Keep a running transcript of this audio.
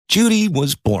Judy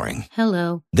was boring.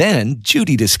 Hello. Then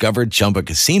Judy discovered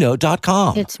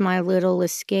ChumbaCasino.com. It's my little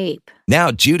escape. Now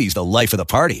Judy's the life of the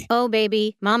party. Oh,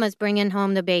 baby, mama's bringing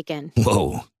home the bacon.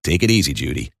 Whoa, take it easy,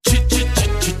 Judy.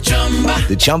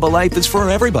 The Chumba life is for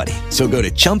everybody. So go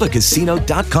to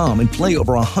ChumbaCasino.com and play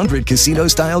over 100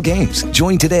 casino-style games.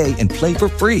 Join today and play for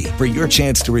free for your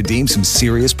chance to redeem some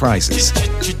serious prizes.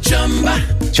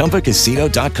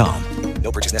 ChumbaCasino.com.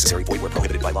 No purchase necessary. Void where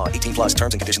prohibited by law. 18 plus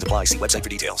terms and conditions apply. See website for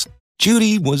details.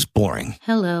 Judy was boring.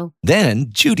 Hello. Then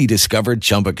Judy discovered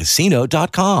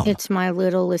ChumbaCasino.com. It's my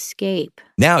little escape.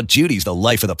 Now Judy's the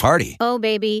life of the party. Oh,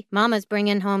 baby, mama's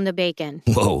bringing home the bacon.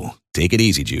 Whoa, take it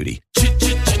easy, Judy.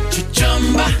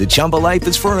 The Chumba life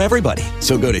is for everybody.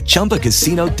 So go to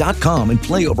ChumbaCasino.com and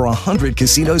play over 100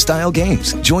 casino-style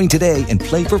games. Join today and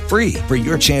play for free for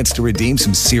your chance to redeem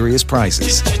some serious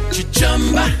prizes.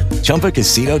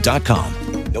 ChumbaCasino.com.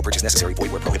 No purchase necessary.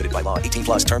 Void where prohibited by law. 18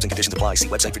 plus terms and conditions apply. See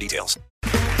website for details.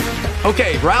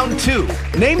 Okay, round two.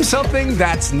 Name something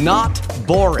that's not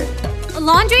boring. A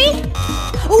laundry?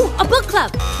 Ooh, a book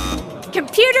club.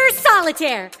 Computer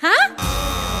solitaire, huh?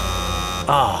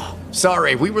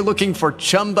 Sorry, we were looking for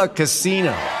Chumba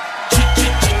Casino.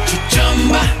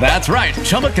 That's right.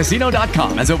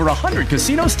 ChumbaCasino.com has over 100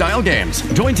 casino-style games.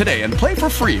 Join today and play for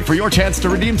free for your chance to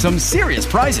redeem some serious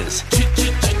prizes.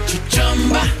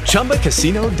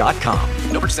 ChumbaCasino.com.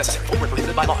 No purchase necessary. Void where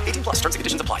prohibited by law. 18 plus terms and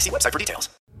conditions apply. See website for details.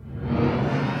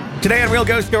 Today on Real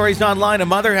Ghost Stories Online, a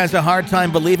mother has a hard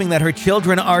time believing that her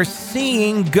children are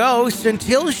seeing ghosts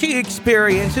until she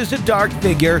experiences a dark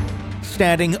figure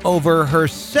standing over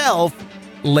herself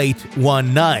late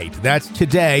one night. That's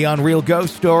today on Real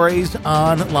Ghost Stories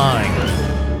Online.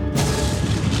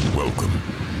 Welcome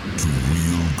to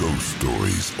Real Ghost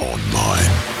Stories Online.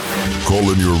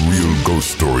 Call in your real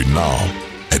ghost story now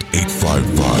at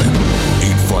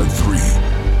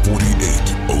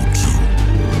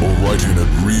 855-853-4802 or write in at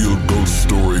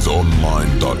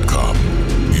realghoststoriesonline.com.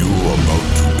 You are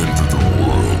about to enter the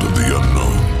world of the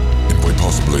unknown and quite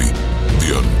possibly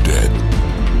the undead.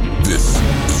 This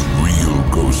is Real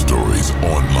Ghost Stories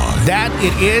Online. That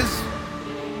it is.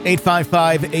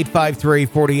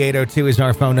 855-853-4802 is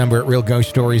our phone number at Real Ghost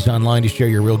Stories Online to share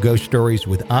your real ghost stories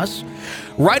with us.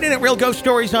 Write in at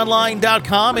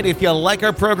realghoststoriesonline.com. And if you like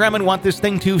our program and want this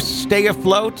thing to stay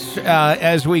afloat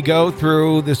as we go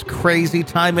through this crazy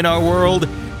time in our world,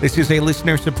 this is a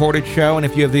listener-supported show. And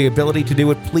if you have the ability to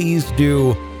do it, please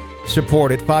do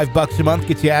support it. $5 a month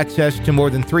gets you access to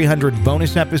more than 300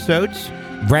 bonus episodes.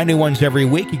 Brand new ones every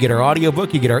week. You get our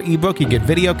audiobook, you get our ebook, you get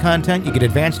video content, you get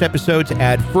advanced episodes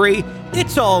ad-free.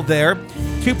 It's all there.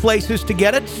 Two places to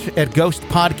get it, at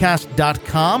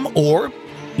ghostpodcast.com, or if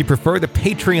you prefer the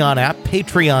Patreon app,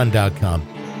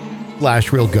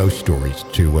 patreon.com/Real Ghost Stories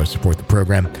to support the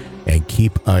program and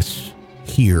keep us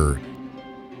here.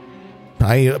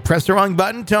 I pressed the wrong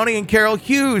button. Tony and Carol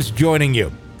Hughes joining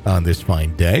you on this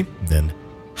fine day. Then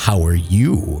how are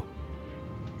you?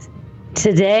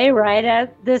 Today, right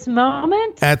at this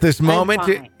moment? At this moment,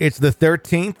 it's the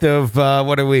 13th of,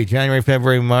 what are we? January,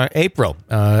 February, March, April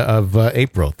of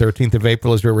April. 13th of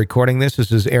April as we're recording this.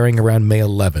 This is airing around May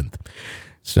 11th.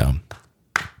 So,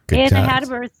 good and times. I had a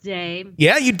birthday.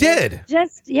 Yeah, you did.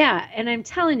 And I'm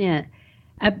telling you,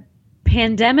 a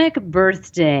pandemic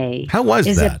birthday How was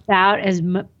is that? about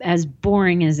as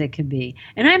boring as it could be.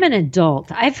 And I'm an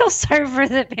adult. I feel sorry for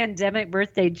the pandemic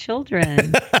birthday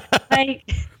children.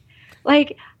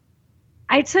 Like,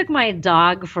 I took my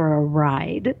dog for a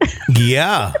ride.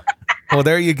 Yeah. Well,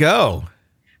 there you go.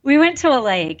 We went to a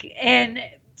lake, and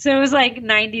so it was like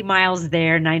 90 miles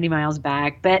there, 90 miles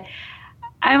back. But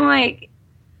I'm like,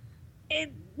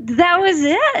 that was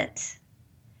it.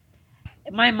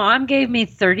 My mom gave me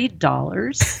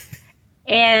 $30,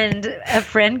 and a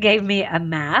friend gave me a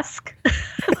mask.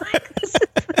 I'm like, this is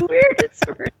the weirdest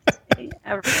birthday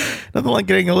ever. Nothing like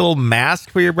getting a little mask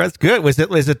for your breast. Good. Was it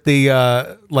the,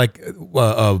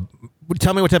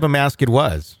 tell me what type of mask it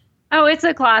was. Oh, it's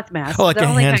a cloth mask. Oh, like the a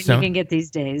only hand kind sewn? you can get these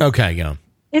days. Okay, yeah.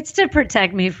 It's to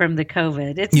protect me from the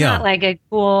COVID. It's Yeah. not like a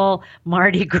cool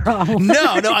Mardi Gras one. No,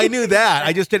 I knew that.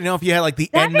 I just didn't know if you had like the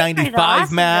That'd be N95 kinda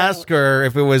awesome, mask or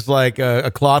if it was like a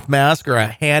cloth mask or a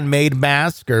handmade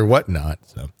mask or whatnot.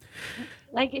 So,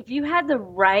 Like if you had the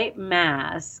right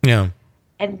mask, yeah.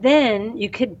 and then you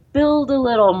could build a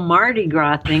little Mardi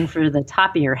Gras thing for the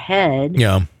top of your head.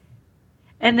 Yeah.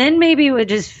 And then maybe it would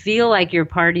just feel like you're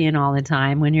partying all the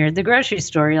time. When you're at the grocery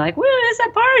store, you're like, woo, it's a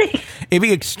party. It'd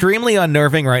be extremely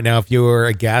unnerving right now if you were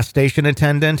a gas station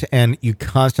attendant and you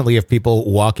constantly have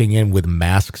people walking in with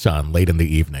masks on late in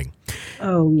the evening.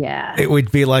 Oh, yeah. It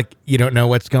would be like you don't know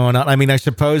what's going on. I mean, I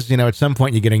suppose, at some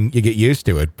point you get used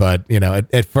to it. But,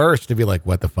 at first it'd be like,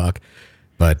 what the fuck?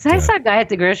 But So I saw a guy at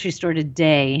the grocery store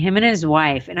today, him and his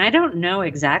wife, and I don't know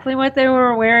exactly what they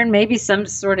were wearing, maybe some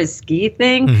sort of ski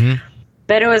thing.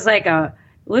 But it was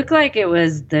looked like it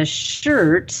was the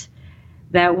shirt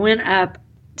that went up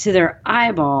to their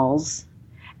eyeballs,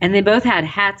 and they both had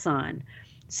hats on.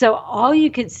 So all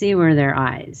you could see were their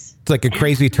eyes. It's like a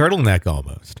crazy turtleneck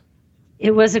almost.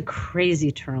 It was a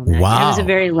crazy turtleneck. Wow. It was a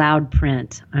very loud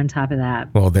print on top of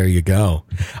that. Well, there you go.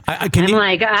 I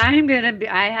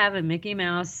have a Mickey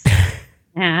Mouse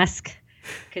mask.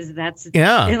 Because that's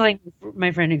like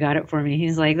my friend who got it for me.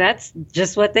 He's like, that's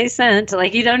just what they sent.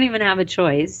 Like, you don't even have a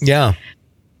choice. Yeah.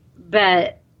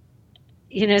 But,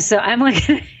 so I'm like,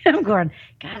 I'm going,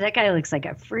 God, that guy looks like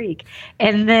a freak.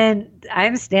 And then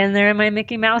I'm standing there in my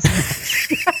Mickey Mouse.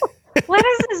 What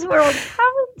is this world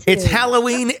coming to? It's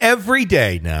Halloween every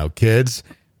day now, kids.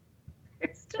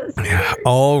 It's just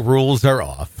all rules are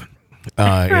off.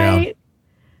 right. Yeah.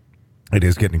 It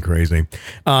is getting crazy.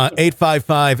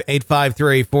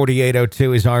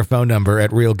 855-853-4802 is our phone number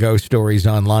at Real Ghost Stories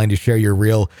Online to share your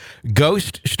real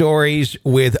ghost stories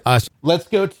with us. Let's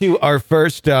go to our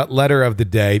first letter of the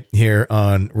day here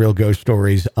on Real Ghost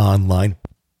Stories Online.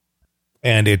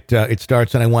 And it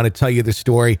starts, and I want to tell you the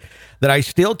story that I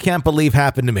still can't believe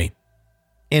happened to me.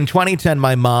 In 2010,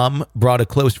 my mom brought a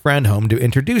close friend home to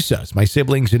introduce us, my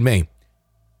siblings and me.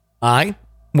 I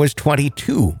was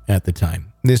 22 at the time.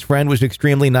 This friend was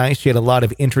extremely nice. She had a lot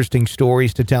of interesting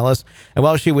stories to tell us. And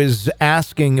while she was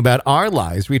asking about our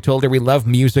lives, we told her we love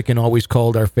music and always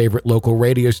called our favorite local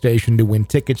radio station to win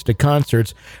tickets to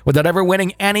concerts without ever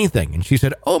winning anything. And she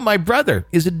said, oh, my brother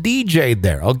is a DJ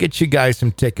there. I'll get you guys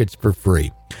some tickets for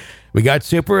free. We got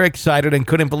super excited and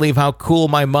couldn't believe how cool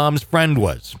my mom's friend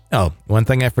was. Oh, one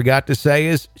thing I forgot to say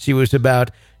is she was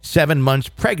about 7 months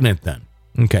pregnant then.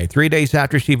 Okay, 3 days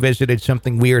after she visited,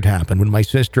 something weird happened when my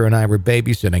sister and I were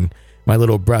babysitting my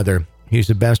little brother. He's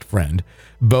a best friend.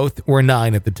 Both were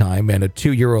 9 at the time and a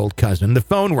 2-year-old cousin. The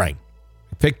phone rang.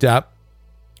 I picked up,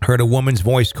 heard a woman's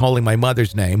voice calling my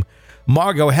mother's name.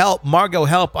 Margot, help! Margot,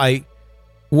 help! I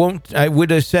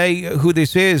would say who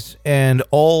this is, and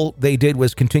all they did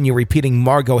was continue repeating,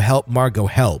 Margot, help, Margot,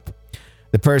 help.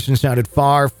 The person sounded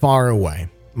far, far away.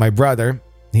 My brother,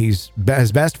 his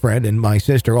best friend, and my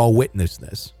sister all witnessed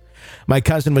this. My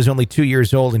cousin was only 2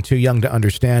 years old and too young to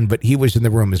understand, but he was in the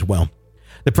room as well.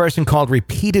 The person called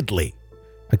repeatedly.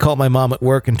 I called my mom at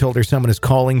work and told her someone is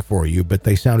calling for you, but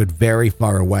they sounded very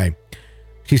far away.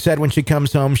 She said when she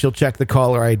comes home, she'll check the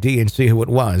caller ID and see who it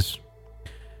was.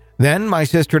 Then my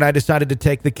sister and I decided to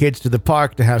take the kids to the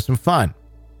park to have some fun.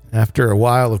 After a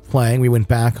while of playing, we went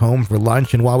back home for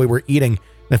lunch, and while we were eating,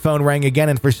 the phone rang again,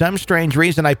 and for some strange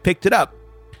reason, I picked it up.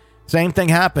 Same thing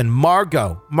happened.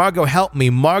 Margot, help me.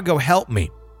 Margot, help me.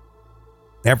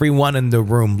 Everyone in the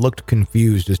room looked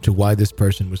confused as to why this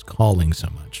person was calling so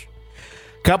much.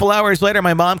 A couple hours later,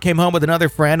 my mom came home with another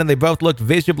friend, and they both looked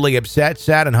visibly upset,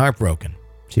 sad, and heartbroken.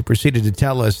 She proceeded to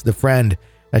tell us the friend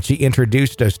that she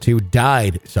introduced us to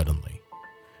died suddenly.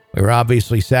 We were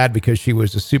obviously sad because she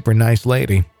was a super nice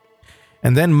lady.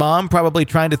 And then Mom, probably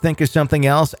trying to think of something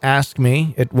else, asked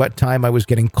me at what time I was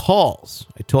getting calls.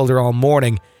 I told her all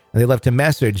morning, and they left a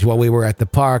message while we were at the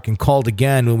park and called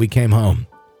again when we came home.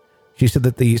 She said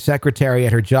that the secretary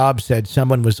at her job said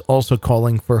someone was also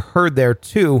calling for her there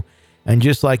too, and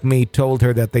just like me, told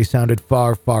her that they sounded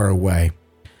far, far away.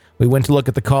 We went to look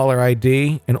at the caller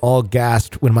ID and all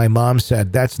gasped when my mom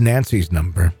said, that's Nancy's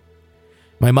number.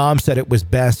 My mom said it was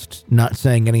best not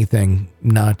saying anything,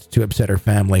 not to upset her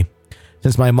family.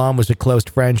 Since my mom was a close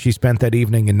friend, she spent that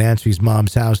evening in Nancy's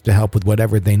mom's house to help with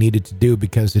whatever they needed to do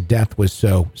because the death was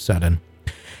so sudden.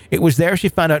 It was there she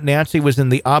found out Nancy was in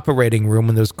the operating room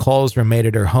when those calls were made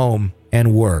at her home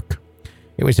and work.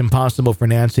 It was impossible for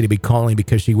Nancy to be calling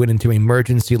because she went into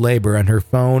emergency labor and her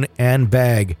phone and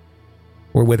bag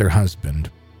were with her husband.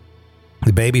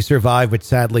 The baby survived, but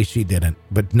sadly she didn't.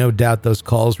 But no doubt those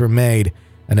calls were made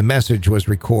and a message was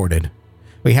recorded.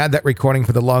 We had that recording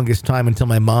for the longest time until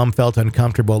my mom felt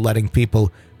uncomfortable letting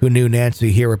people who knew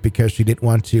Nancy hear it because she didn't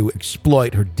want to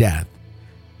exploit her death.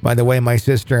 By the way, my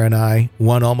sister and I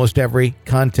won almost every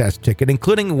contest ticket,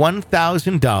 including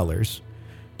 $1,000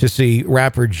 to see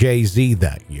rapper Jay-Z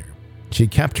that year. She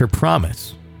kept her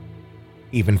promise,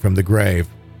 even from the grave.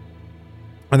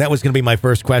 And that was going to be my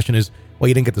first question is, well,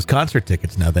 you didn't get those concert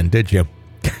tickets now then, did you?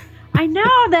 I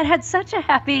know, that had such a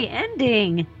happy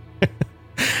ending.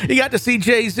 You got to see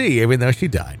Jay-Z, even though she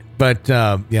died. But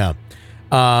yeah,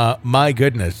 my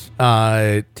goodness,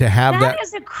 to have that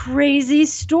is a crazy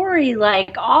story,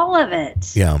 like all of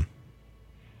it. Yeah.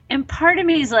 And part of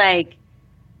me is like,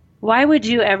 why would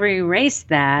you ever erase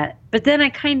that? But then I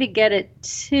kind of get it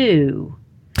too.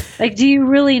 Like, do you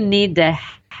really need to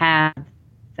have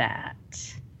that?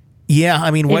 Yeah,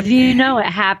 I mean, what if you know it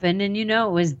happened and you know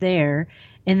it was there,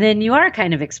 and then you are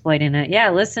kind of exploiting it.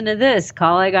 Yeah, listen to this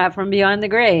call I got from beyond the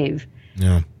grave.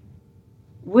 Yeah.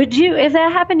 Would you, if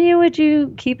that happened to you, would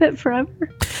you keep it forever?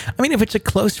 I mean, if it's a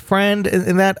close friend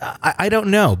and that, I don't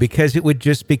know, because it would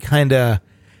just be kind of,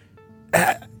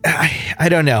 I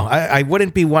don't know. I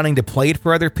wouldn't be wanting to play it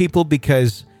for other people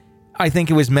because I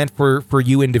think it was meant for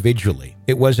you individually.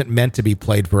 It wasn't meant to be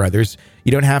played for others.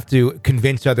 You don't have to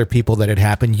convince other people that it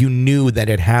happened. You knew that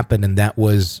it happened and that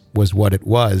was what it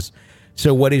was.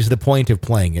 So what is the point of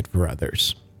playing it for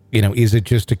others? You know, is it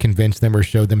just to convince them or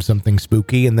show them something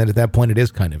spooky? And then at that point it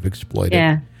is kind of exploited.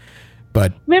 Yeah.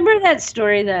 But remember that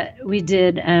story that we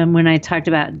did when I talked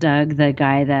about Doug, the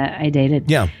guy that I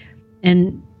dated? Yeah.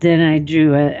 And then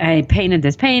I painted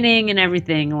this painting and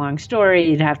everything. Long story.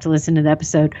 You'd have to listen to the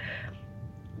episode.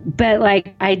 But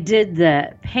like, I did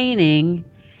the painting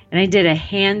and I did a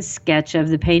hand sketch of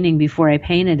the painting before I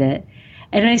painted it.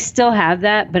 And I still have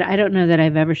that, but I don't know that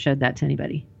I've ever showed that to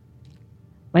anybody.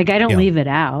 Like, I don't leave it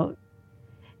out.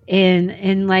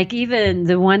 And like, even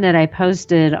the one that I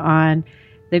posted on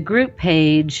the group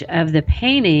page of the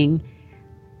painting,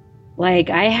 like,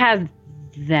 I have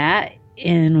that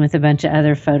in with a bunch of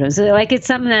other photos. Like, it's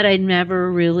something that I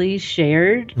never really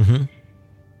shared. Mm-hmm.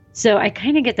 So I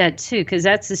kind of get that too, because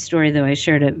that's the story, though I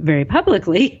shared it very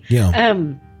publicly. Yeah.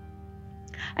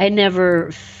 I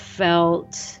never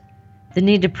felt the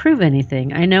need to prove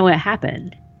anything. I know what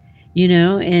happened, you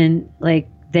know, and like,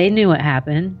 they knew what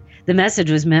happened. The message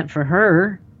was meant for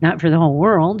her, not for the whole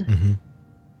world. Mm-hmm.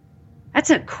 That's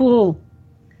a cool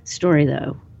story,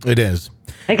 though. It is.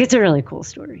 Like, it's a really cool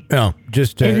story. Oh,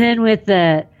 just and then with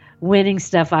the winning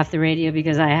stuff off the radio,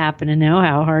 because I happen to know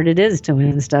how hard it is to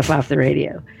win stuff off the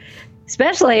radio,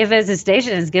 especially if as a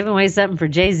station is giving away something for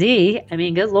Jay-Z. I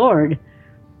mean, good Lord,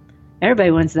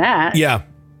 everybody wants that. Yeah,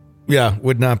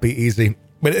 would not be easy.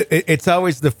 But it's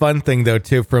always the fun thing, though,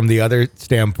 too, from the other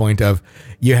standpoint of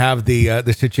you have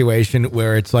the situation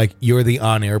where it's like you're the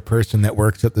on-air person that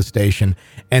works at the station,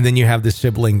 and then you have the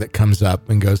sibling that comes up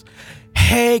and goes,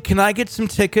 "Hey, can I get some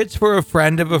tickets for a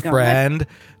friend of a friend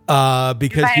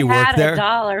because you work there?"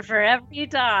 $1 for every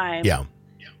time. Yeah.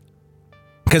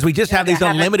 Because we just have these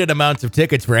unlimited amounts of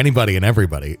tickets for anybody and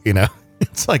everybody, you know?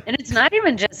 It's like, and it's not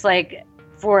even just like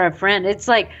for a friend. It's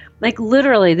like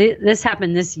literally this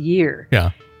happened this year.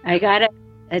 Yeah. I got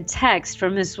a text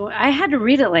from this. I had to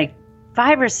read it like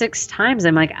 5 or 6 times.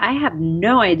 I'm like, I have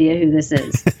no idea who this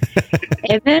is.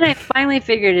 And then I finally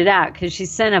figured it out because she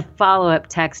sent a follow-up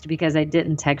text because I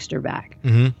didn't text her back.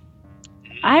 Mm-hmm.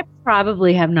 I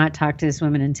probably have not talked to this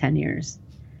woman in 10 years.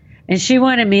 And she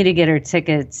wanted me to get her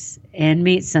tickets and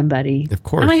meet somebody. Of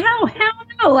course. I'm like, oh, hell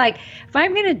no. Like, if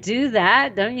I'm going to do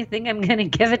that, don't you think I'm going to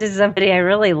give it to somebody I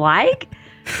really like?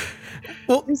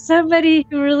 Well, somebody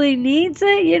who really needs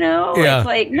it, you know? Yeah. It's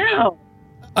like, no.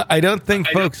 I don't think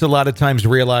folks a lot of times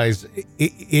realize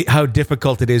how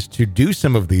difficult it is to do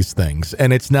some of these things.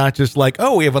 And it's not just like,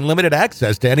 oh, we have unlimited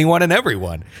access to anyone and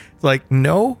everyone. It's like,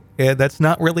 no, that's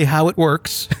not really how it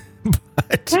works.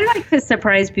 But I like to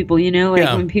surprise people, you know, like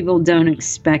when people don't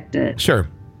expect it. Sure.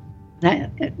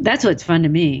 That's what's fun to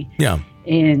me. Yeah.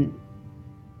 And,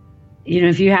 you know,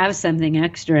 if you have something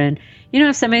extra and, you know,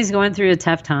 if somebody's going through a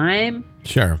tough time.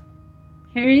 Sure.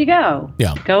 Here you go.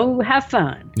 Yeah. Go have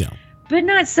fun. Yeah. But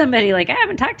not somebody like, I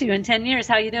haven't talked to you in 10 years.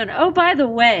 How you doing? Oh, by the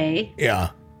way.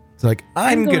 Yeah. It's like,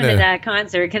 I'm going to that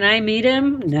concert. Can I meet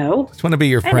him? No. Just want to be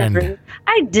your friend.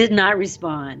 I did not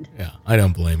respond. Yeah. I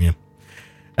don't blame you.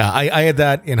 I had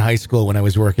that in high school when I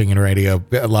was working in radio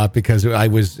a lot because I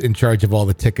was in charge of all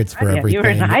the tickets for everything. You were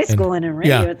in high school and in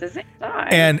radio at the same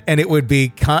time. And it would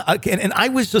be, and I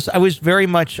was very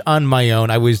much on my own.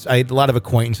 I had a lot of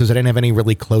acquaintances. I didn't have any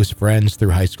really close friends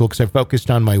through high school because I focused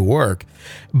on my work.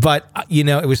 But, you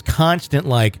know, it was constant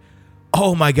like,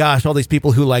 oh my gosh, all these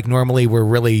people who like normally were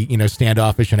really, you know,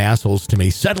 standoffish and assholes to me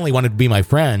suddenly wanted to be my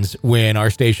friends when our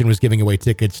station was giving away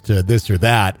tickets to this or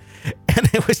that. And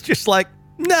it was just like,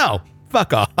 no,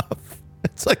 fuck off.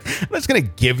 It's like, I'm just going to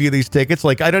give you these tickets.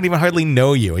 Like, I don't even hardly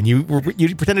know you. And you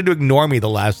pretended to ignore me the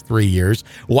last 3 years.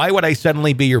 Why would I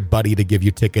suddenly be your buddy to give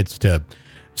you tickets to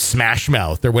Smash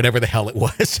Mouth or whatever the hell it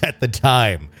was at the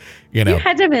time? You know, you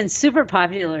had to have been super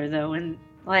popular though. And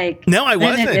like, no, I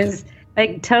wasn't.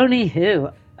 Like Tony who?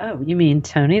 Oh, you mean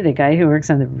Tony, the guy who works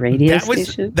on the radio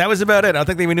station? That was about it. I don't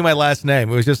think they even knew my last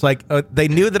name. It was just like, they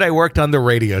knew that I worked on the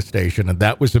radio station, and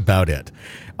that was about it.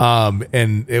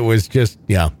 And it was just,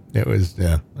 I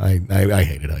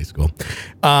hated high school.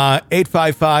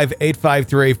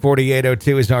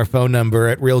 855-853-4802 is our phone number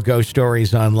at Real Ghost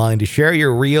Stories Online to share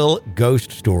your real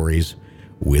ghost stories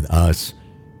with us.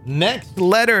 Next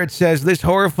letter, it says, this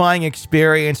horrifying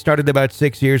experience started about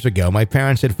 6 years ago. My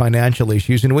parents had financial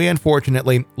issues, and we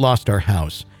unfortunately lost our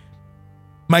house.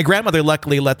 My grandmother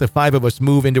luckily let the five of us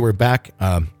move into her back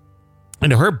house.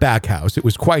 It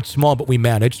was quite small, but we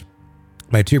managed.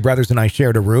 My two brothers and I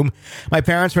shared a room. My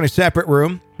parents were in a separate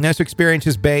room. This experience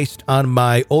is based on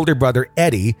my older brother,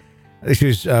 Eddie. This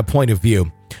is a point of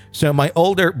view. So my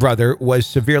older brother was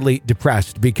severely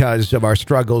depressed because of our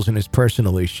struggles and his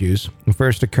personal issues. The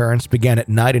first occurrence began at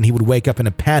night, and he would wake up in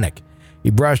a panic.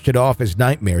 He brushed it off as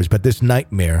nightmares, but this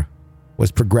nightmare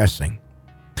was progressing.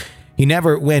 He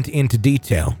never went into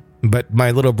detail, but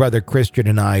my little brother Christian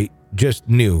and I just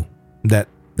knew that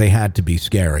they had to be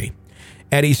scary.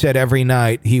 Eddie said every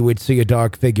night he would see a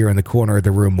dark figure in the corner of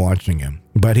the room watching him,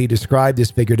 but he described this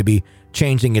figure to be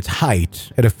changing its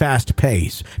height at a fast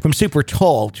pace, from super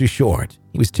tall to short.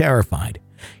 He was terrified.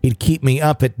 He'd keep me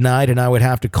up at night, and I would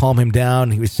have to calm him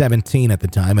down. He was 17 at the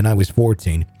time, and I was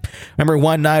 14. Remember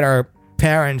one night our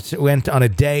parents went on a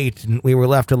date, and we were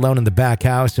left alone in the back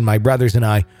house, and my brothers and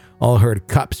I all heard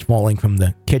cups falling from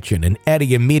the kitchen, and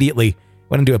Eddie immediately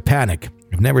went into a panic.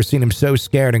 I've never seen him so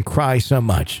scared and cry so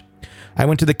much. I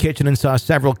went to the kitchen and saw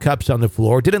several cups on the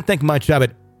floor. Didn't think much of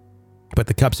it. Put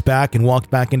the cups back and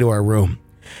walked back into our room.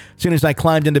 As soon as I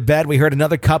climbed into bed, we heard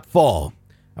another cup fall.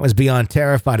 I was beyond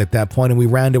terrified at that point, and we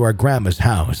ran to our grandma's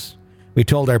house. We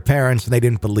told our parents, and they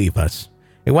didn't believe us.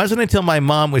 It wasn't until my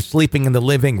mom was sleeping in the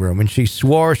living room, and she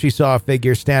swore she saw a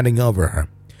figure standing over her.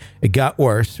 It got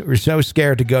worse. We were so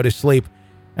scared to go to sleep,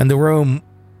 and the room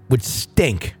would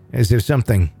stink as if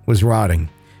something was rotting.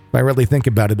 If I really think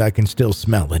about it, I can still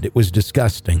smell it. It was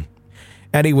disgusting.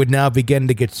 Eddie would now begin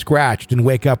to get scratched and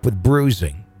wake up with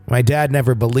bruising. My dad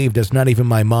never believed us, not even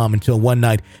my mom, until one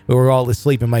night we were all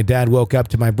asleep and my dad woke up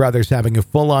to my brothers having a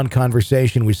full-on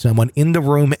conversation with someone in the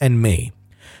room and me.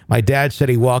 My dad said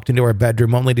he walked into our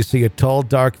bedroom only to see a tall,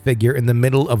 dark figure in the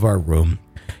middle of our room.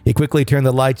 He quickly turned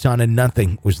the lights on and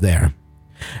nothing was there.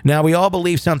 Now, we all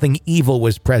believe something evil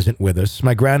was present with us.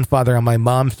 My grandfather on my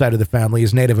mom's side of the family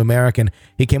is Native American.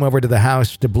 He came over to the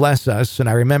house to bless us, and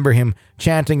I remember him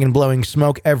chanting and blowing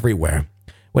smoke everywhere.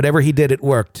 Whatever he did, it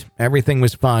worked. Everything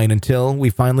was fine until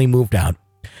we finally moved out.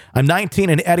 I'm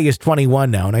 19 and Eddie is 21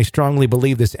 now, and I strongly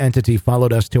believe this entity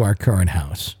followed us to our current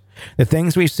house. The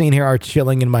things we've seen here are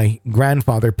chilling, and my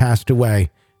grandfather passed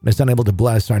away and is unable to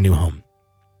bless our new home.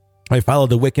 I follow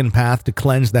the Wiccan path to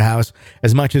cleanse the house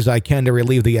as much as I can to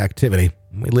relieve the activity.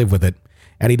 We live with it.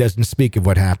 Eddie doesn't speak of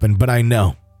what happened, but I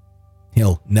know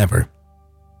he'll never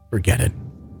forget it.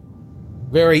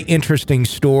 Very interesting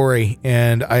story,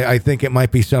 and I think it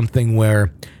might be something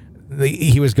where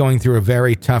he was going through a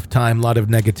very tough time, a lot of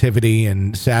negativity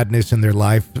and sadness in their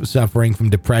life, suffering from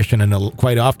depression, and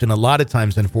quite often, a lot of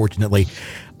times, unfortunately,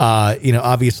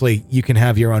 obviously you can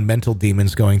have your own mental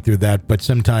demons going through that, but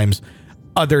sometimes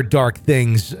other dark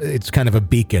things, it's kind of a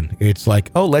beacon. It's like,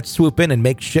 oh, let's swoop in and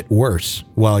make shit worse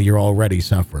while you're already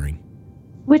suffering.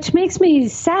 Which makes me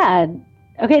sad.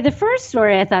 Okay, the first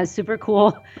story I thought was super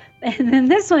cool. And then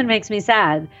this one makes me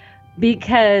sad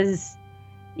because,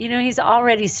 he's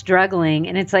already struggling.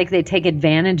 And it's like they take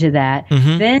advantage of that.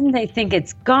 Mm-hmm. Then they think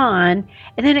it's gone.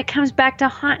 And then it comes back to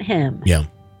haunt him. Yeah.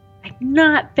 Like,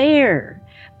 not fair.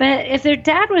 But if their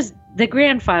the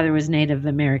grandfather was Native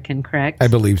American, correct? I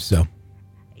believe so.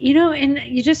 And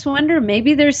you just wonder,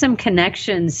 maybe there's some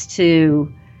connections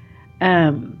to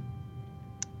some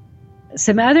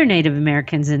other Native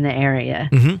Americans in the area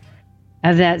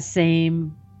of that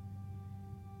same,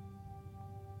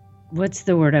 what's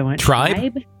the word I want?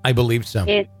 Tribe? I believe so.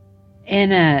 It'd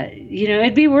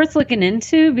be worth looking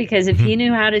into because if he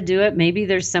knew how to do it, maybe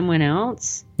there's someone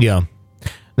else. Yeah.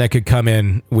 That could come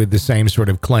in with the same sort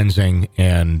of cleansing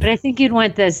But I think you'd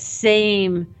want the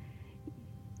same...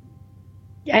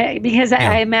 Because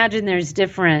I imagine there's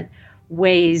different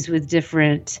ways with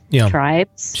different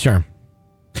tribes. Sure.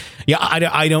 Yeah,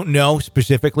 I don't know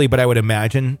specifically, but I would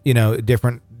imagine,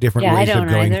 different ways of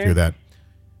going through that.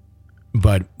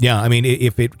 But yeah, I mean,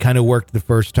 if it kind of worked the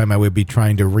first time, I would be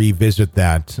trying to revisit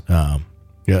that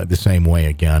the same way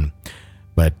again.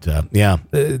 But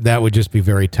that would just be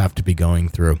very tough to be going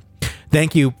through.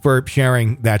 Thank you for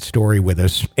sharing that story with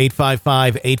us.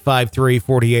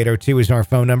 855-853-4802 is our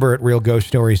phone number at Real Ghost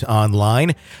Stories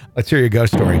Online. Let's hear your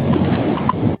ghost story.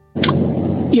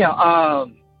 Yeah,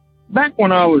 back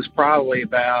when I was probably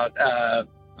about,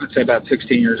 I'd say about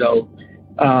 16 years old,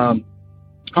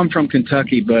 I'm from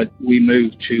Kentucky, but we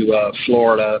moved to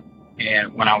Florida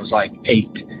and when I was like 8,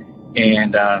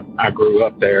 and I grew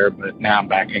up there, but now I'm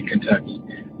back in Kentucky.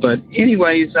 But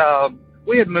anyways,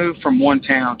 we had moved from one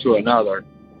town to another,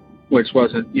 which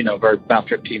wasn't, about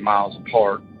 15 miles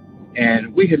apart.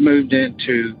 And we had moved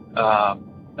into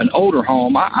an older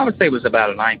home. I would say it was about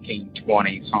a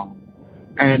 1920s home.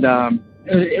 And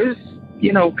it was,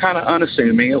 kind of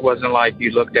unassuming. It wasn't like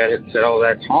you looked at it and said, oh,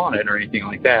 that's haunted or anything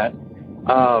like that.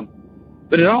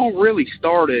 But it all really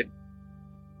started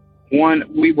when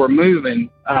we were moving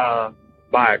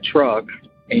by a truck,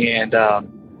 and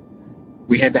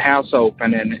we had the house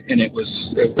open, and it was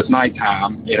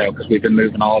nighttime, because we'd been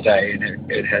moving all day, and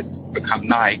it had become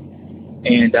night.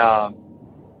 And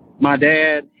my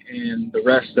dad and the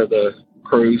rest of the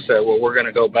crew said, well, we're going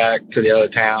to go back to the other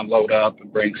town, load up,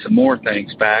 and bring some more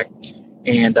things back.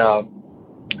 And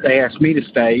they asked me to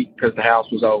stay because the house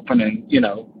was open, and,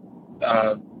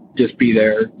 just be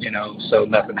there, so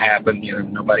nothing happened,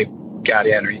 nobody got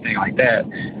in or anything like that.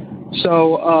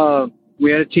 So we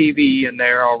had a TV in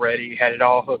there already, had it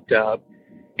all hooked up.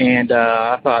 And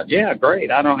I thought, yeah,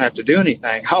 great. I don't have to do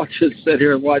anything. I'll just sit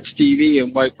here and watch TV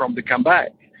and wait for them to come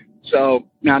back. So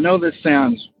now I know this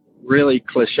sounds really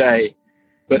cliche,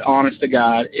 but honest to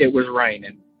God, it was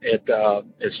raining. It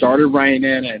started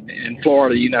raining, and in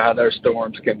Florida, you know how those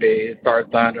storms can be. It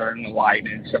started thundering and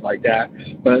lightning and stuff like that.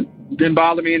 But it didn't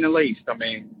bother me in the least. I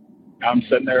mean, I'm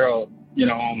sitting there,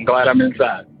 I'm glad I'm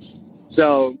inside.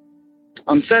 So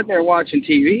I'm sitting there watching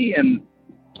TV, and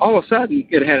all of a sudden,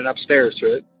 it had an upstairs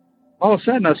to it. All of a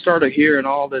sudden, I started hearing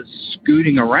all this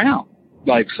scooting around,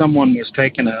 like someone was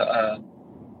taking a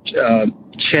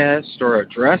chest or a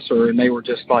dresser, and they were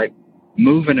just like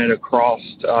moving it across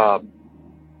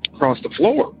the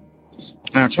floor.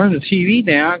 And I turned the TV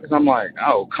down because I'm like,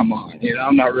 oh, come on,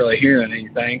 I'm not really hearing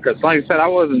anything. Because like I said, I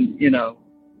wasn't,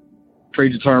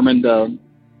 predetermined to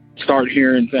start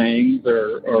hearing things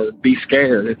or be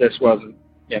scared if this wasn't,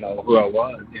 who I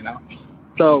was,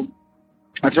 So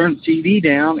I turned the TV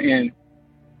down, and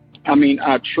I mean,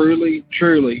 I truly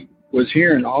was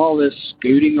hearing all this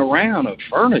scooting around of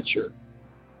furniture.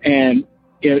 And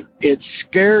it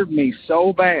scared me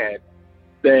so bad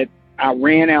that I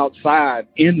ran outside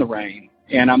in the rain.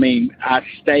 And I mean, I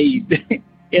stayed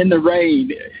in the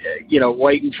rain,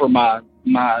 waiting for my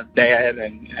dad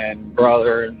and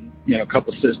brother and, a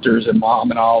couple sisters and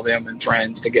mom and all of them and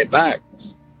friends to get back.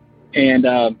 And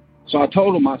so I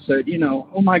told them, I said,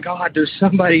 oh my God, there's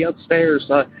somebody upstairs.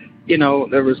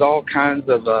 There was all kinds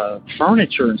of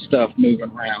furniture and stuff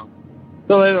moving around.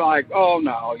 So they were like, oh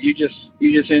no, you just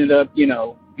ended up,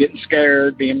 getting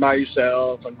scared, being by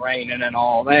yourself and raining and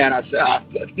all that. I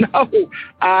said, no,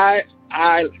 I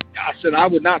said I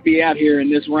would not be out here in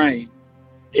this rain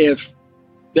if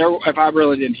I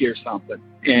really didn't hear something.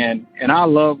 And I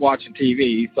love watching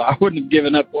TV, so I wouldn't have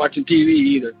given up watching TV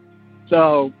either.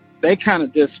 So they kind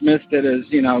of dismissed it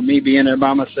as, me being there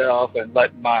by myself and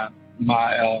letting my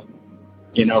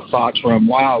thoughts run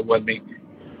wild with me.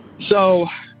 So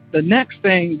the next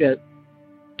thing that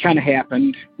kind of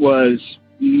happened was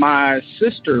my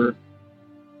sister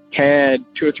had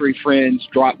 2 or 3 friends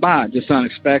drop by, just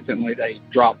unexpectedly. They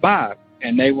dropped by,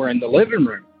 and they were in the living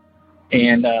room.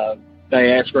 And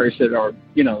they asked her, he said,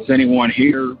 is anyone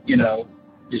here?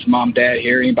 Is mom, dad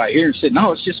here? Anybody here? And she said,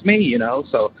 no, it's just me,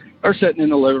 So they're sitting in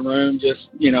the living room, just,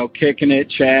 kicking it,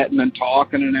 chatting and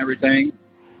talking and everything.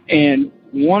 And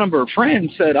one of her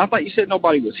friends said, I thought you said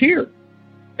nobody was here.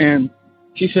 And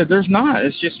she said, there's not.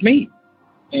 It's just me.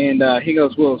 And he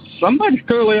goes, well, somebody's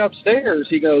clearly upstairs.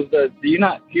 He goes, do you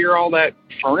not hear all that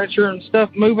furniture and stuff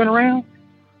moving around?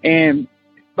 And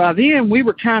by then, we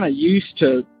were kind of used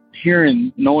to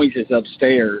hearing noises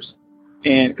upstairs.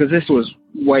 And because this was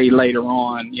way later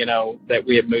on, that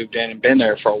we had moved in and been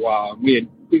there for a while. We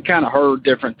kind of heard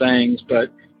different things,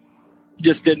 but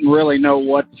just didn't really know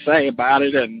what to say about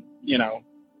it. And,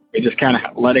 we just kind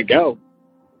of let it go.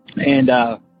 And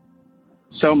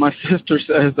so my sister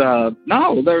says,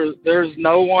 no, there's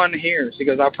no one here. She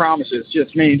goes, I promise you, it's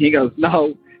just me. And he goes,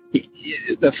 no.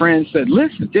 The friend said,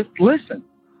 listen, just listen.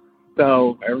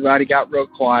 So everybody got real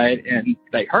quiet, and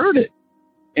they heard it.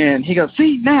 And he goes,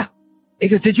 see, now. He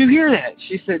goes, did you hear that?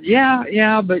 She said,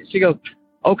 yeah. But she goes,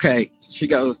 okay. She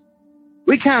goes,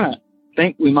 we kind of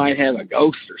think we might have a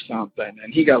ghost or something.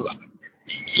 And he goes,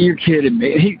 you're kidding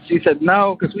me. She said,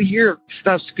 no, because we hear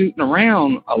stuff scooting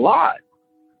around a lot.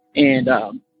 And,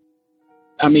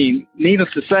 needless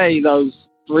to say, those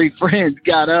 3 friends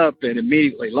got up and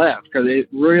immediately left because it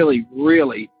really,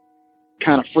 really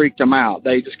kind of freaked them out.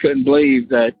 They just couldn't believe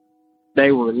that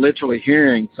they were literally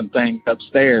hearing some things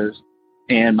upstairs,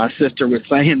 and my sister was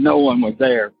saying no one was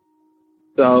there.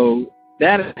 So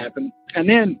that happened. And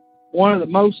then one of the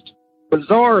most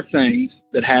bizarre things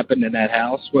that happened in that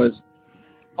house was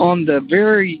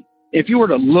if you were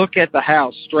to look at the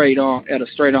house at a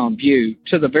straight on view,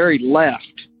 to the very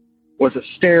left was a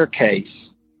staircase,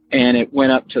 and it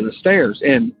went up to the stairs.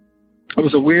 And it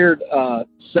was a weird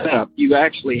setup. You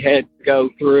actually had to go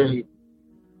through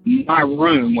my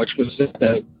room, which was at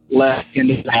the left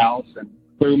end of the house, and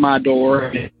through my door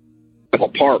and an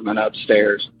apartment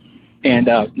upstairs. And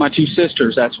my two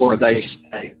sisters, that's where they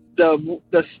stay.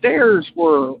 The stairs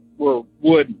were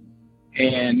wooden,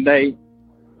 and they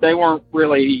weren't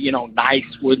really,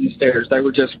 nice wooden stairs. They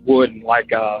were just wooden, like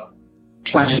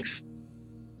planks.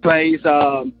 It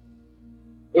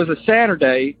was a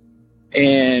Saturday,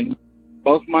 and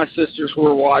both my sisters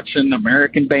were watching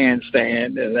American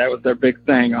Bandstand, and that was their big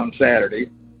thing on Saturday.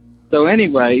 So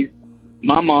anyway,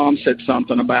 my mom said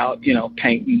something about,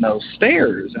 painting those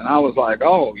stairs. And I was like,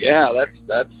 oh, yeah,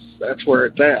 that's where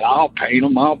it's at. I'll paint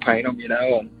them,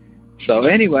 And so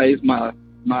anyways, my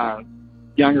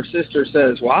younger sister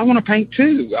says, well, I want to paint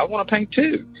too.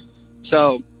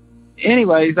 So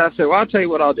anyways, I said, well, I'll tell you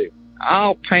what I'll do.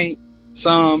 I'll paint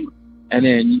some, and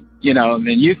then, and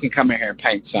then you can come in here and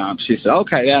paint some. She said,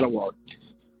 okay, that'll work.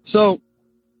 So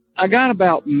I got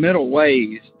about middle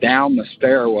ways down the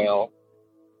stairwell,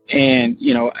 and,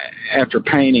 after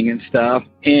painting and stuff,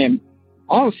 and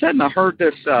all of a sudden I heard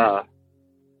this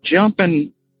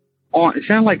jumping on, it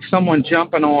sounded like someone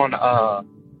jumping on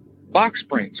box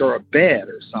springs or a bed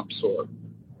or some sort.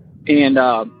 And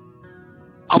I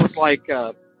was like,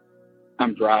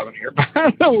 I'm driving here,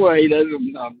 by the way,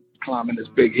 I'm climbing this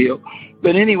big hill.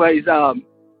 But anyways, I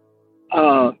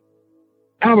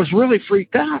was really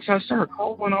freaked out. So I started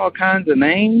calling all kinds of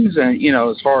names, and,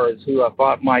 as far as who I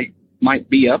thought might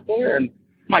be up there. And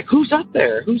I'm like, who's up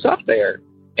there?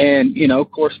 And,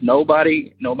 of course,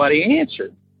 nobody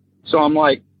answered. So I'm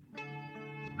like,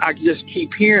 I just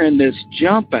keep hearing this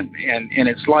jumping, and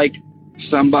it's like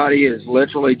somebody is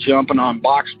literally jumping on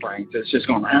box springs. It's just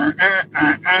going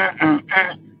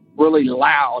really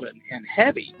loud and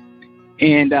heavy.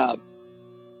 And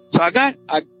so I got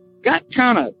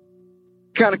kind of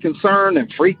concerned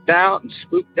and freaked out and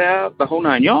spooked out, the whole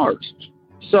 9 yards.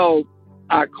 So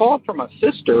I called for my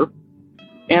sister,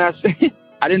 and I said,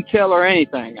 I didn't tell her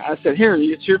anything. I said, here,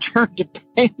 it's your turn to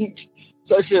paint.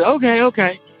 So she said,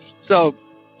 okay. So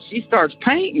she starts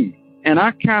painting, and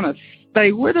I kind of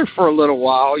stay with her for a little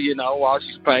while, while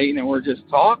she's painting, and we're just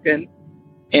talking.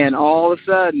 And all of a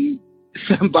sudden,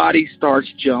 somebody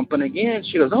starts jumping again.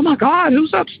 She goes, oh, my God,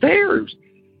 who's upstairs?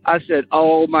 I said,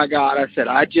 oh, my God. I said,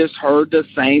 I just heard the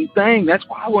same thing. That's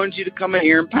why I wanted you to come in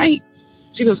here and paint.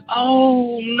 She goes,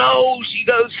 oh, no. She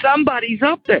goes, somebody's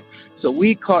up there. So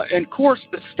we caught, and of course,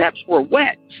 the steps were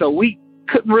wet, so we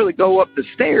couldn't really go up the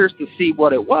stairs to see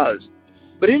what it was.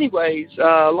 But anyways,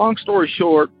 long story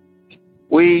short,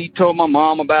 we told my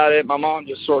mom about it. My mom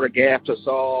just sort of gaffed us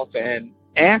off. And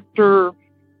after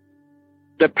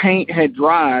the paint had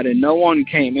dried and no one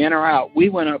came in or out, we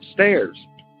went upstairs.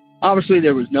 Obviously,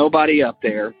 there was nobody up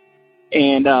there.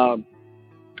 And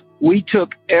we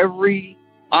took every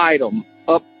item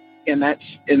up in that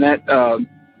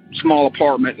small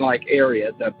apartment-like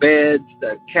area. The beds,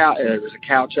 the couch, there was a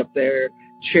couch up there,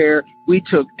 chair. We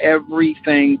took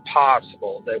everything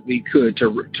possible that we could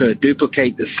to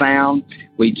duplicate the sound.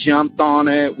 We jumped on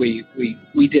it. We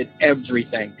did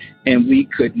everything, and we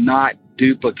could not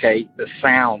duplicate the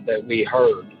sound that we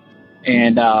heard,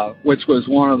 and which was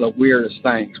one of the weirdest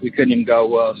things. We couldn't even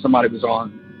go, somebody was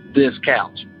on this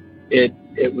couch.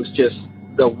 It was just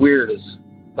the weirdest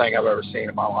thing I've ever seen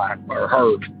in my life or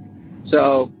heard.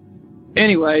 So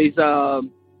anyways,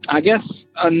 I guess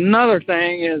another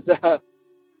thing is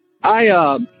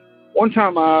one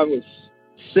time I was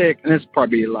sick, and this will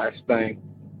probably be the last thing.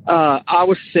 I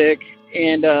was sick,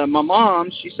 and my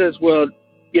mom, she says, well,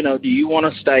 do you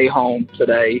want to stay home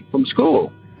today from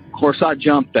school? Of course, I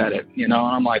jumped at it, and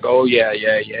I'm like, oh, yeah.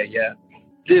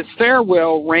 The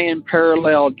stairwell ran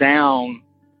parallel down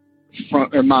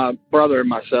from my brother and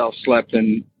myself slept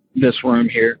in this room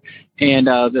here. And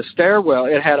the stairwell,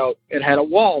 it had a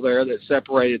wall there that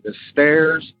separated the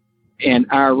stairs and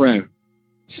our room.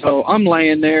 So I'm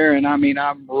laying there, and I'm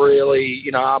really,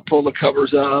 I pull the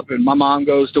covers up, and my mom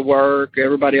goes to work.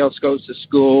 Everybody else goes to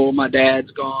school. My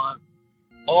dad's gone.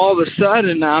 All of a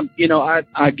sudden, I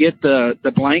get the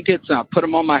blankets, and I put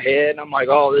them on my head, and I'm like,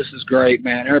 oh, this is great,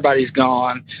 man. Everybody's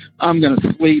gone. I'm going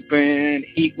to sleep in,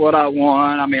 eat what I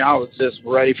want. I was just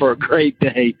ready for a great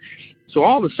day. So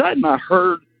all of a sudden I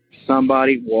heard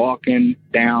somebody walking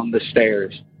down the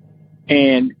stairs,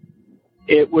 and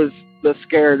it was the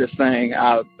scariest thing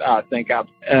I think I've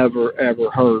ever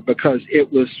heard, because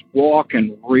it was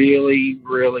walking really,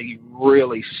 really,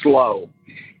 really slow,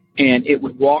 and it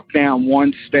would walk down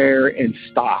one stair and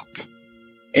stop.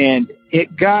 And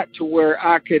it got to where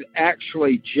I could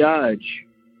actually judge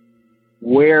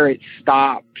where it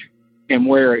stopped and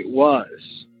where it was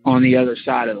on the other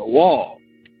side of the wall.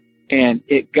 And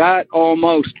it got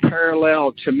almost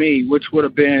parallel to me, which would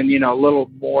have been, a little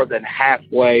more than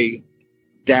halfway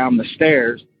down the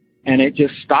stairs, and it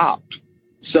just stopped.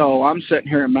 So I'm sitting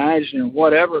here imagining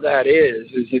whatever that is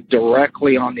it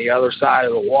directly on the other side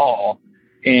of the wall?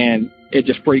 And it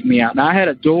just freaked me out. And I had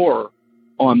a door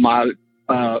on my,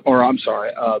 a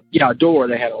door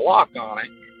that had a lock on it.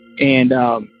 And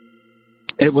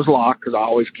it was locked because I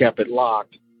always kept it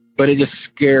locked. But it just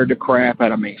scared the crap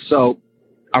out of me. So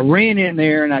I ran in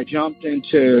there and I jumped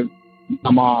into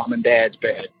my mom and dad's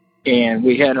bed. And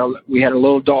we had a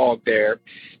little dog there,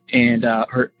 and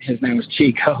his name was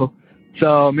Chico.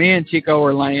 So me and Chico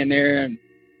were laying there, and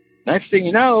next thing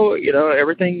you know,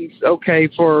 everything's okay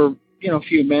for a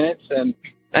few minutes, and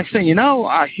next thing you know,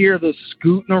 I hear this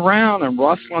scooting around and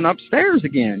rustling upstairs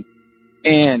again,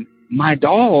 and my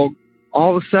dog,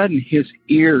 all of a sudden, his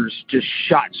ears just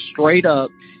shot straight up,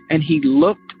 and he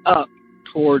looked up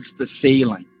towards the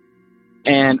ceiling.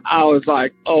 And I was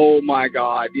like, oh my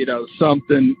God,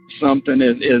 something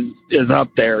is up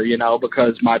there,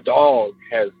 because my dog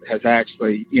has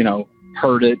actually,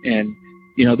 heard it, and,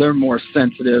 they're more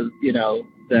sensitive,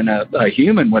 than a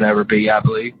human would ever be, I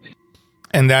believe.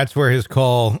 And that's where his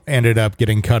call ended up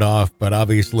getting cut off. But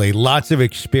obviously lots of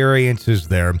experiences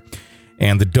there,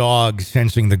 and the dog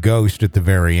sensing the ghost at the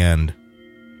very end.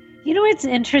 What's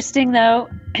interesting though,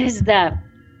 is that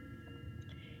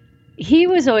he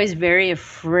was always very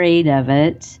afraid of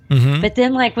it. Mm-hmm. But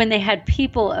then, when they had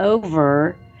people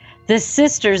over, the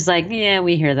sister's like, yeah,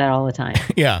 we hear that all the time.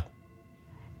 Yeah.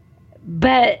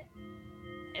 But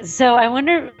so I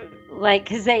wonder,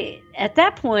 because at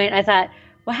that point, I thought,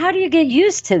 well, how do you get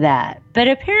used to that? But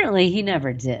apparently he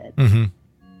never did. Mm-hmm.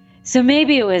 So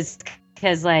maybe it was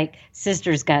because,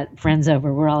 sisters got friends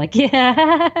over. We're all like,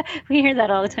 yeah, we hear that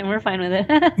all the time. We're fine with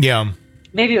it. Yeah.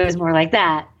 Maybe it was more like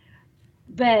that.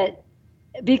 But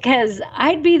because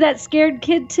I'd be that scared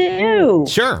kid too.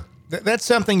 Sure. That's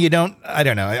something I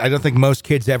don't know. I don't think most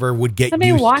kids ever would get used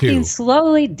to. Walking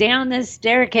slowly down this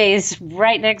staircase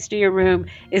right next to your room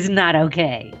is not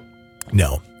okay.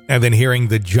 No. And then hearing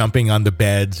the jumping on the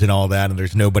beds and all that, and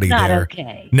there's nobody there. Not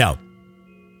okay. No.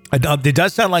 It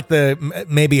does sound like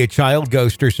maybe a child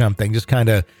ghost or something, just kind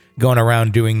of going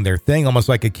around doing their thing, almost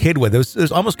like a kid would. Those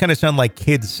almost kind of sound like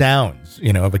kid sounds,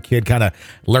 of a kid kind of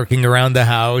lurking around the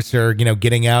house, or,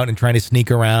 getting out and trying to sneak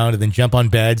around and then jump on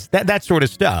beds, that sort of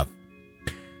stuff.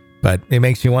 But it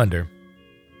makes you wonder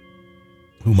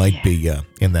who might be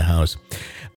in the house.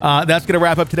 That's going to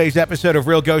wrap up today's episode of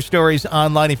Real Ghost Stories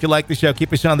Online. If you like the show,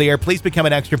 keep us on the air. Please become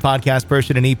an extra podcast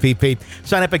person in EPP.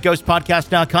 Sign up at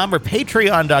ghostpodcast.com or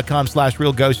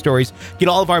patreon.com/Real Ghost Stories. Get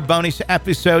all of our bonus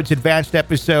episodes, advanced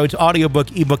episodes,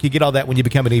 audiobook, ebook. You get all that when you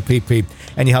become an EPP,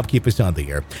 and you help keep us on the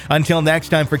air. Until next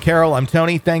time, for Carol, I'm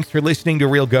Tony. Thanks for listening to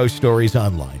Real Ghost Stories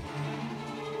Online.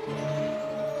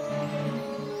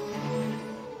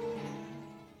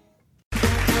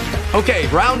 Okay,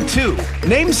 round two.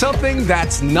 Name something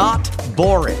that's not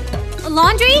boring. A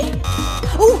laundry?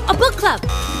 Ooh, a book club.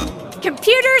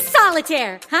 Computer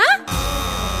solitaire, huh?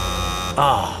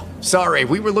 Ah, sorry,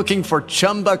 we were looking for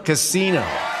Chumba Casino.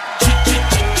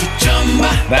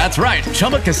 That's right,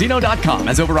 ChumbaCasino.com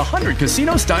has over 100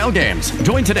 casino-style games.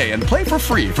 Join today and play for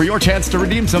free for your chance to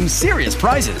redeem some serious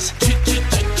prizes.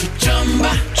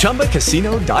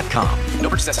 ChumbaCasino.com. No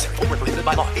purchase necessary. Void where prohibited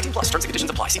by law. 18+. Terms and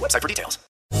conditions apply. See website for details.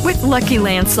 With Lucky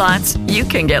Land Slots, you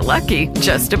can get lucky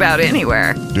just about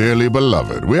anywhere. Dearly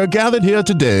beloved, we are gathered here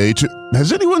today to...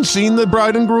 Has anyone seen the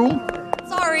bride and groom?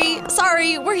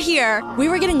 Sorry, we're here. We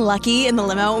were getting lucky in the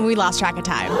limo and we lost track of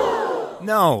time.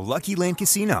 No, Lucky Land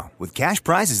Casino, with cash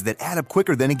prizes that add up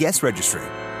quicker than a guest registry.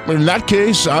 In that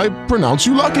case, I pronounce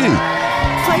you lucky.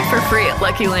 Play for free at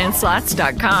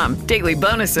LuckyLandSlots.com. Daily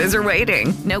bonuses are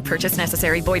waiting. No purchase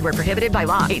necessary. Void where prohibited by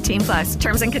law. 18+.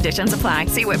 Terms and conditions apply.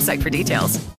 See website for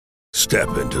details.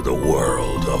 Step into the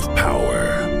world of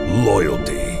power,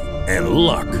 loyalty, and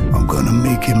luck. I'm gonna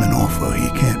make him an offer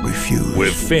he can't refuse.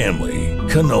 With family,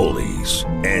 cannolis,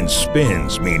 and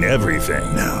spins mean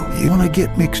everything. Now, you wanna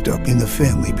get mixed up in the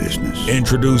family business.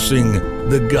 Introducing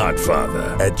The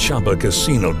Godfather at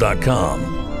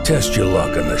ChumbaCasino.com. Test your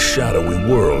luck in the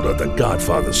shadowy world of The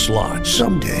Godfather slot.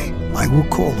 Someday, I will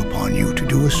call upon you to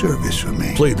do a service for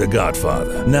me. Play The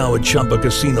Godfather, now at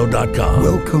ChumbaCasino.com.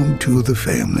 Welcome to the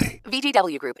family.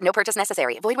 VGW Group. No purchase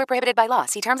necessary. Void where prohibited by law.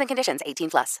 See terms and conditions.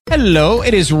 18+. Hello,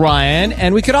 it is Ryan,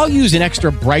 and we could all use an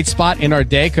extra bright spot in our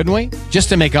day, couldn't we? Just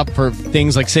to make up for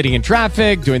things like sitting in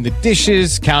traffic, doing the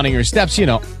dishes, counting your steps, you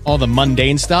know, all the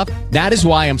mundane stuff. That is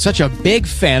why I'm such a big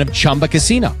fan of Chumba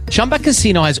Casino. Chumba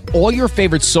Casino has all your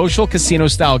favorite social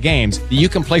casino-style games that you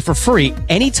can play for free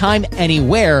anytime,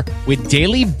 anywhere with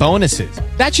daily bonuses.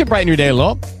 That should brighten your day a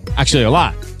little. Actually, a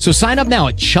lot. So sign up now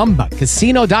at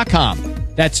ChumbaCasino.com.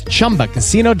 That's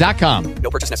ChumbaCasino.com. No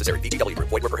purchase necessary. VGW Group.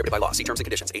 Void where prohibited by law. See terms and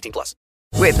conditions. 18+.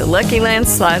 With the Lucky Land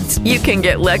Slots, you can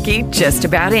get lucky just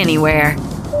about anywhere.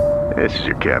 This is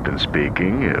your captain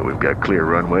speaking. We've got clear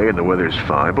runway and the weather's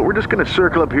fine, but we're just going to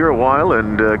circle up here a while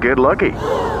and get lucky.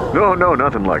 No,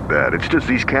 nothing like that. It's just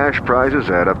these cash prizes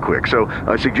add up quick. So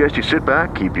I suggest you sit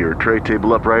back, keep your tray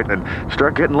table upright, and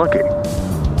start getting lucky.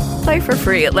 Play for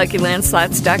free at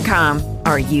LuckyLandSlots.com.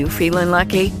 Are you feeling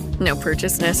lucky? No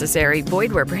purchase necessary.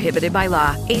 Void where prohibited by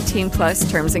law. 18+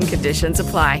 terms and conditions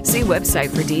apply. See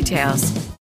website for details.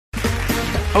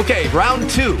 Okay, round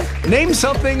two. Name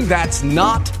something that's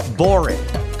not boring.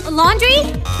 A laundry?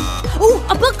 Ooh,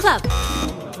 a book club.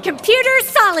 Computer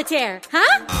solitaire,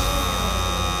 huh?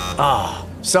 Ah,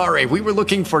 sorry, we were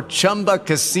looking for Chumba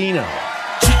Casino.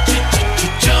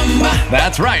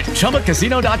 That's right.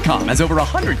 ChumbaCasino.com has over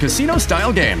 100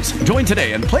 casino-style games. Join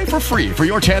today and play for free for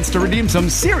your chance to redeem some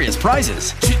serious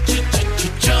prizes.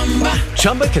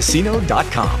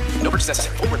 ChumbaCasino.com. No purchase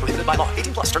necessary. Void where prohibited by law.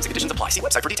 18+. Terms and conditions apply. See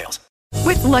website for details.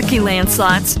 With Lucky Land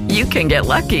Slots, you can get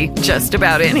lucky just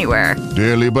about anywhere.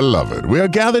 Dearly beloved, we are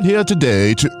gathered here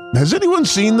today to... Has anyone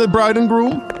seen the bride and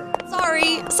groom?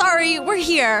 Sorry, we're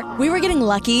here. We were getting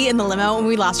lucky in the limo and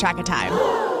we lost track of time.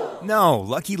 No,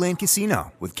 Lucky Land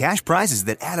Casino, with cash prizes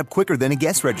that add up quicker than a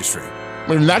guest registry.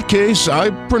 In that case,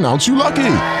 I pronounce you lucky.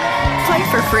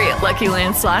 Play for free at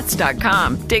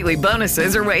LuckyLandSlots.com. Daily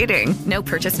bonuses are waiting. No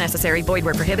purchase necessary. Void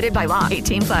where prohibited by law.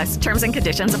 18+. Terms and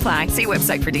conditions apply. See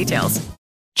website for details.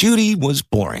 Judy was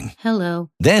boring. Hello.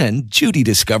 Then Judy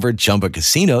discovered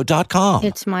ChumbaCasino.com.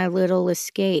 It's my little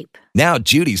escape. Now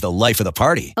Judy's the life of the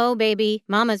party. Oh, baby,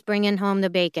 mama's bringing home the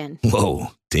bacon. Whoa,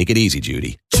 take it easy,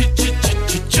 Judy.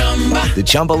 The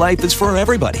Chumba life is for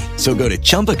everybody. So go to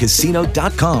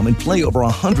ChumbaCasino.com and play over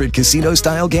 100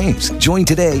 casino-style games. Join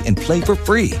today and play for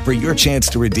free for your chance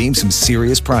to redeem some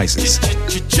serious prizes.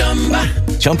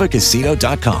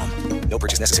 ChumbaCasino.com. No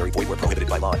purchase necessary. Void where prohibited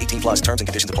by law. 18+. Terms and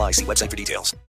conditions apply. See website for details.